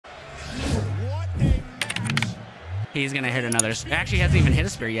He's gonna hit another. Actually, he hasn't even hit a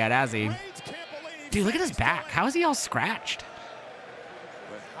spear yet, has he? Dude, look at his back. How is he all scratched?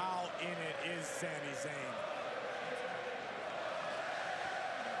 But how in it is Sami Zayn?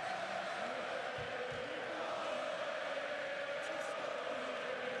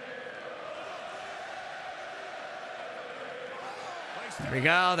 Here we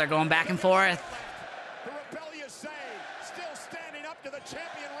go. They're going back and forth. The rebellious Zayn still standing up to the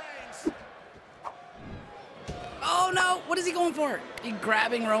champion reigns. Oh no! What is he going for? He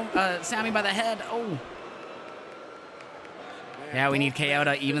grabbing Sami by the head. Oh. Yeah, we need KO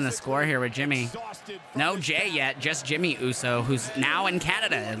to even the score here with Jimmy. No Jay yet, just Jimmy Uso, who's now in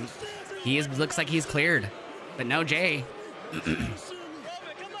Canada. And looks like he's cleared, but no Jay.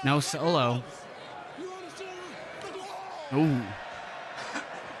 No Solo. Ooh.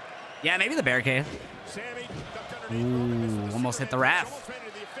 Yeah, maybe the barricade. Ooh, almost hit the ref.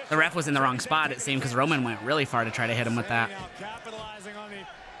 The ref was in the wrong spot, it seemed, because Roman went really far to try to hit him with that.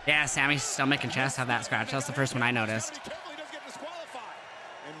 Yeah, Sami's stomach and chest have that scratch. That's the first one I noticed.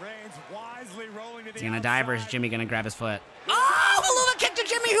 Is he gonna dive or is Jimmy gonna grab his foot? Oh, Helluva kick to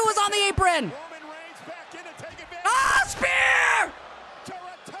Jimmy, who was on the apron. Oh, spear!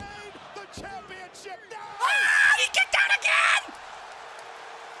 Ah, he kicked out again!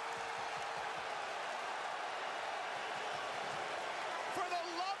 For the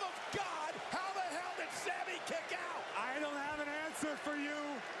love of God, how the hell did Sami kick out? I don't have an answer for you.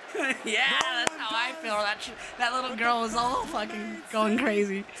 Yeah, that's how I feel. That little girl was all fucking going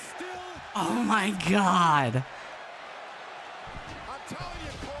crazy. Oh my God. I'm telling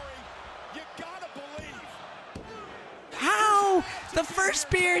you, Corey, you gotta believe. How? The first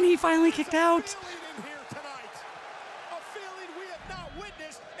spear and he finally kicked out.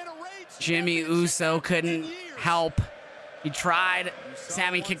 Jimmy Uso couldn't help. He tried.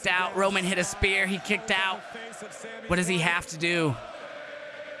 Sami kicked out. Roman hit a spear. He kicked out. What does he have to do?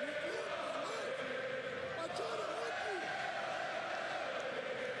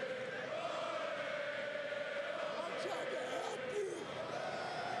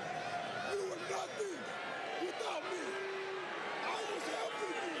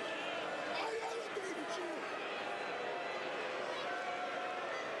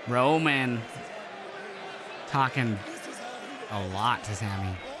 Roman talking a lot to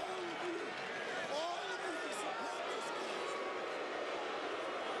Sami.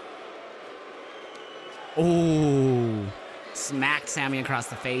 Oh, smacked Sami across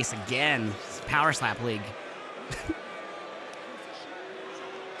the face again. Power slap league.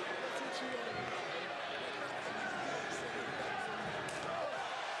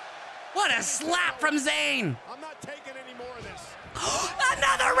 What a slap from Zayn. I'm not taking any more of this.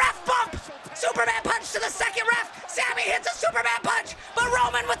 Another ref bump! Superman punch to the second ref! Sami hits a Superman punch, but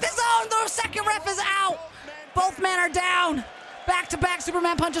Roman with his own, the second ref is out! Both men are down! Back-to-back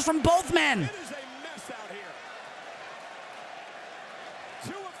Superman punches from both men! It is a mess out here.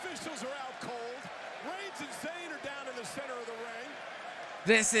 Two officials are out cold. Reigns and Zayn are down in the center of the ring.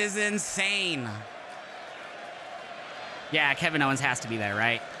 This is insane. Yeah, Kevin Owens has to be there,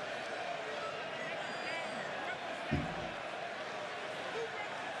 right?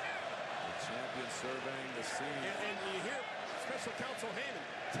 Surveying the scene. And you hear Special Counsel Heyman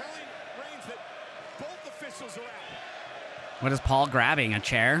telling Reigns that both officials are out. What is Paul grabbing? A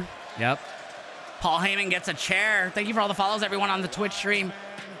chair? Yep. Paul Heyman gets a chair. Thank you for all the follows, everyone, on the Twitch stream.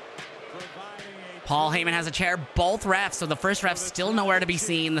 Paul Heyman has a chair. Both refs. So the first ref's still nowhere to be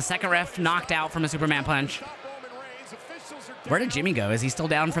seen. The second ref knocked out from a Superman punch. Where did Jimmy go? Is he still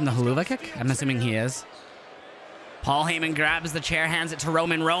down from the Helluva kick? I'm assuming he is. Paul Heyman grabs the chair, hands it to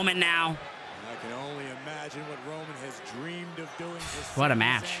Roman. Roman now. I can only imagine what Roman has dreamed of doing. What a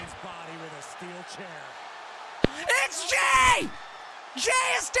match. Body with a steel chair. It's Jay!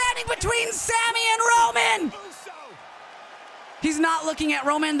 Jay is standing between Sami and Roman! He's not looking at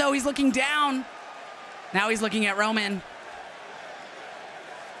Roman, though. He's looking down. Now he's looking at Roman.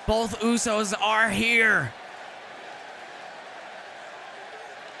 Both Usos are here.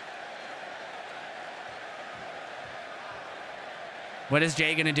 What is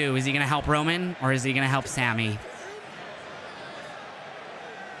Jay gonna do? Is he gonna help Roman or is he gonna help Sami?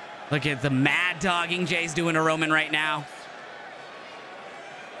 Look at the mad dogging Jay's doing to Roman right now.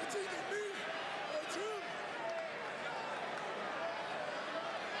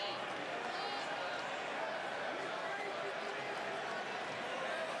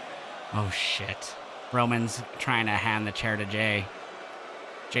 Oh shit. Roman's trying to hand the chair to Jay.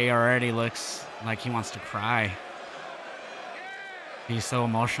 Jay already looks like he wants to cry. He's so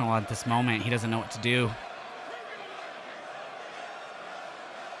emotional at this moment, he doesn't know what to do.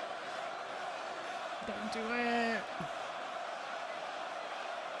 Don't do it.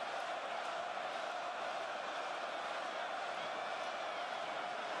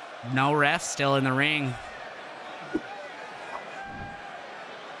 No ref still in the ring.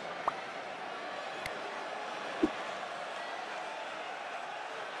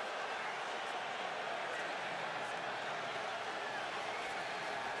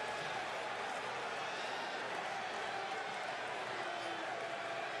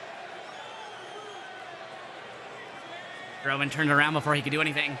 Roman turned around before he could do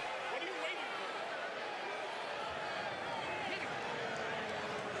anything.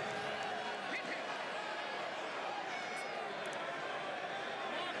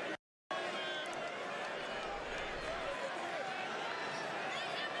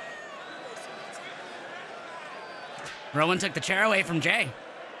 Roman took the chair away from Jay.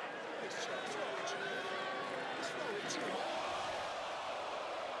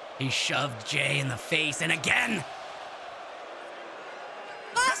 He shoved Jay in the face, and again.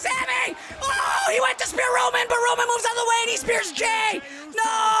 Oh, Sami! Oh, he went to spear Roman, but Roman moves out of the way, and he spears Jay.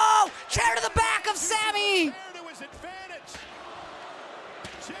 No! Chair to the back of Sami. To his advantage.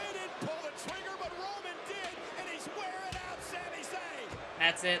 Jay didn't pull the trigger, but Roman did, and he's wearing out Sami Zayn.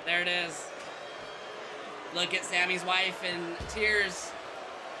 That's it. There it is. Look at Sami's wife in tears.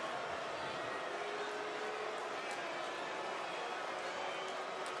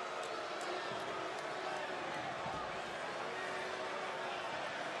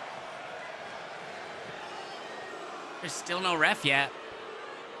 There's still no ref yet.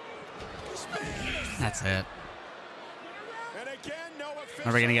 That's it. And again, no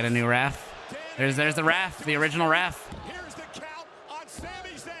Are we gonna get a new ref? There's the ref, the original ref. Here's the count on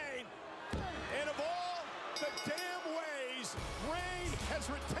Sami Zayn. And of all the damn ways, Reign has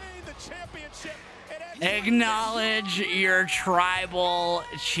retained the championship. Acknowledge your tribal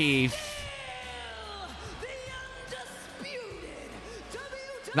chief.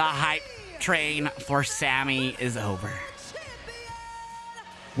 The hype train for Sami is over.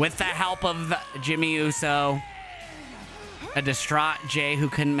 With the help of Jimmy Uso, a distraught Jay who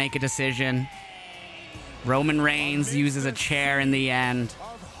couldn't make a decision, Roman Reigns uses a chair in the end,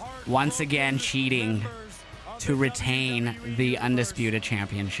 once again cheating to retain the Undisputed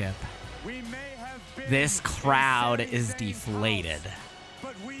Championship. This crowd is deflated.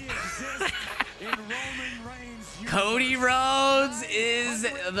 Cody Rhodes is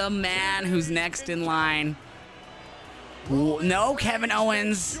the man who's next in line. No Kevin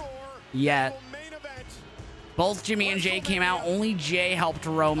Owens yet. Both Jimmy and Jay came out. Only Jay helped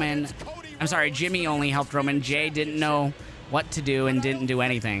Roman. I'm sorry, Jimmy only helped Roman. Jay didn't know what to do and didn't do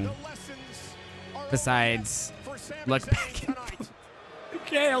anything besides look back.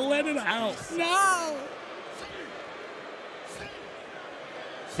 Okay, I'll let it out. No!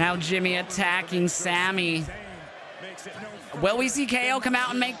 Now Jimmy attacking Sami. Will we see KO come out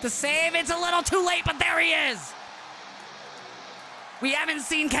and make the save? It's a little too late, but there he is. We haven't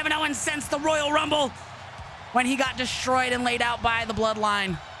seen Kevin Owens since the Royal Rumble when he got destroyed and laid out by the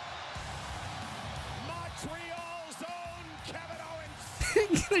Bloodline.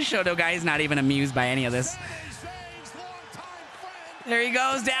 The Shoto guy is not even amused by any of this. There he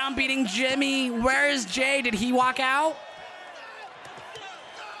goes down, beating Jimmy. Where is Jay? Did he walk out?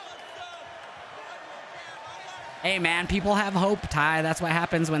 Hey, man, people have hope, Ty. That's what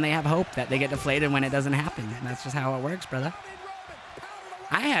happens when they have hope, that they get deflated when it doesn't happen. That's just how it works, brother.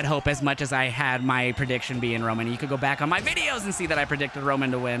 I had hope as much as I had my prediction being Roman. You could go back on my videos and see that I predicted Roman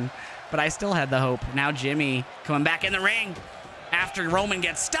to win, but I still had the hope. Now Jimmy coming back in the ring after Roman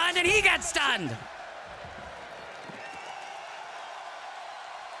gets stunned, and he gets stunned.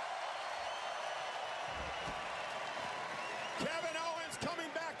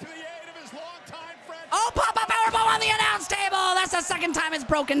 Oh, pop-up powerbomb on the announce table. That's the second time it's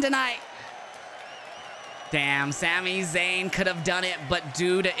broken tonight. Damn, Sami Zayn could have done it, but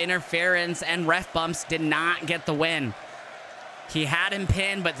due to interference and ref bumps, did not get the win. He had him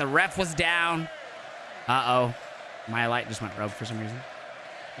pinned, but the ref was down. Uh-oh. My light just went rogue for some reason.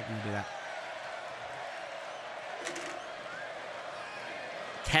 I'm gonna do that.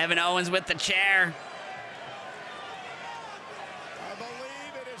 Kevin Owens with the chair.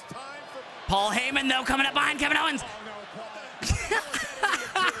 Paul Heyman, though, coming up behind Kevin Owens.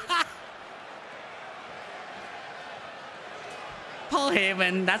 Paul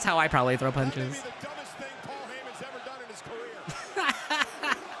Heyman, that's how I probably throw punches.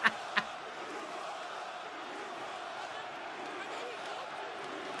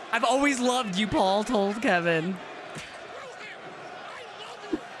 I've always loved you, Paul told Kevin.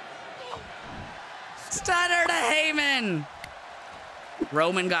 Stunner to Heyman.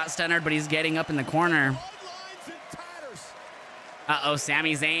 Roman got stunned, but he's getting up in the corner. Uh-oh,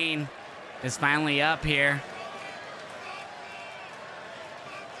 Sami Zayn is finally up here.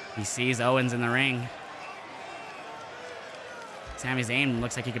 He sees Owens in the ring. Sami Zayn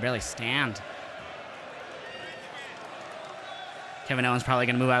looks like he could barely stand. Kevin Owens probably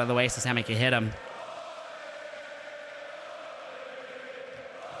going to move out of the way so Sami can hit him.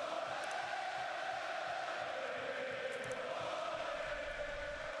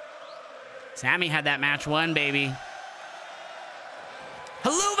 Sami had that match won, baby.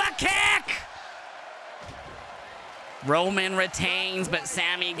 Haluva kick! Roman retains, but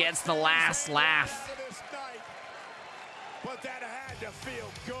Sami gets the last laugh. But that had to feel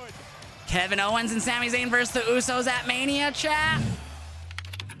good. Kevin Owens and Sami Zayn versus the Usos at Mania, chat.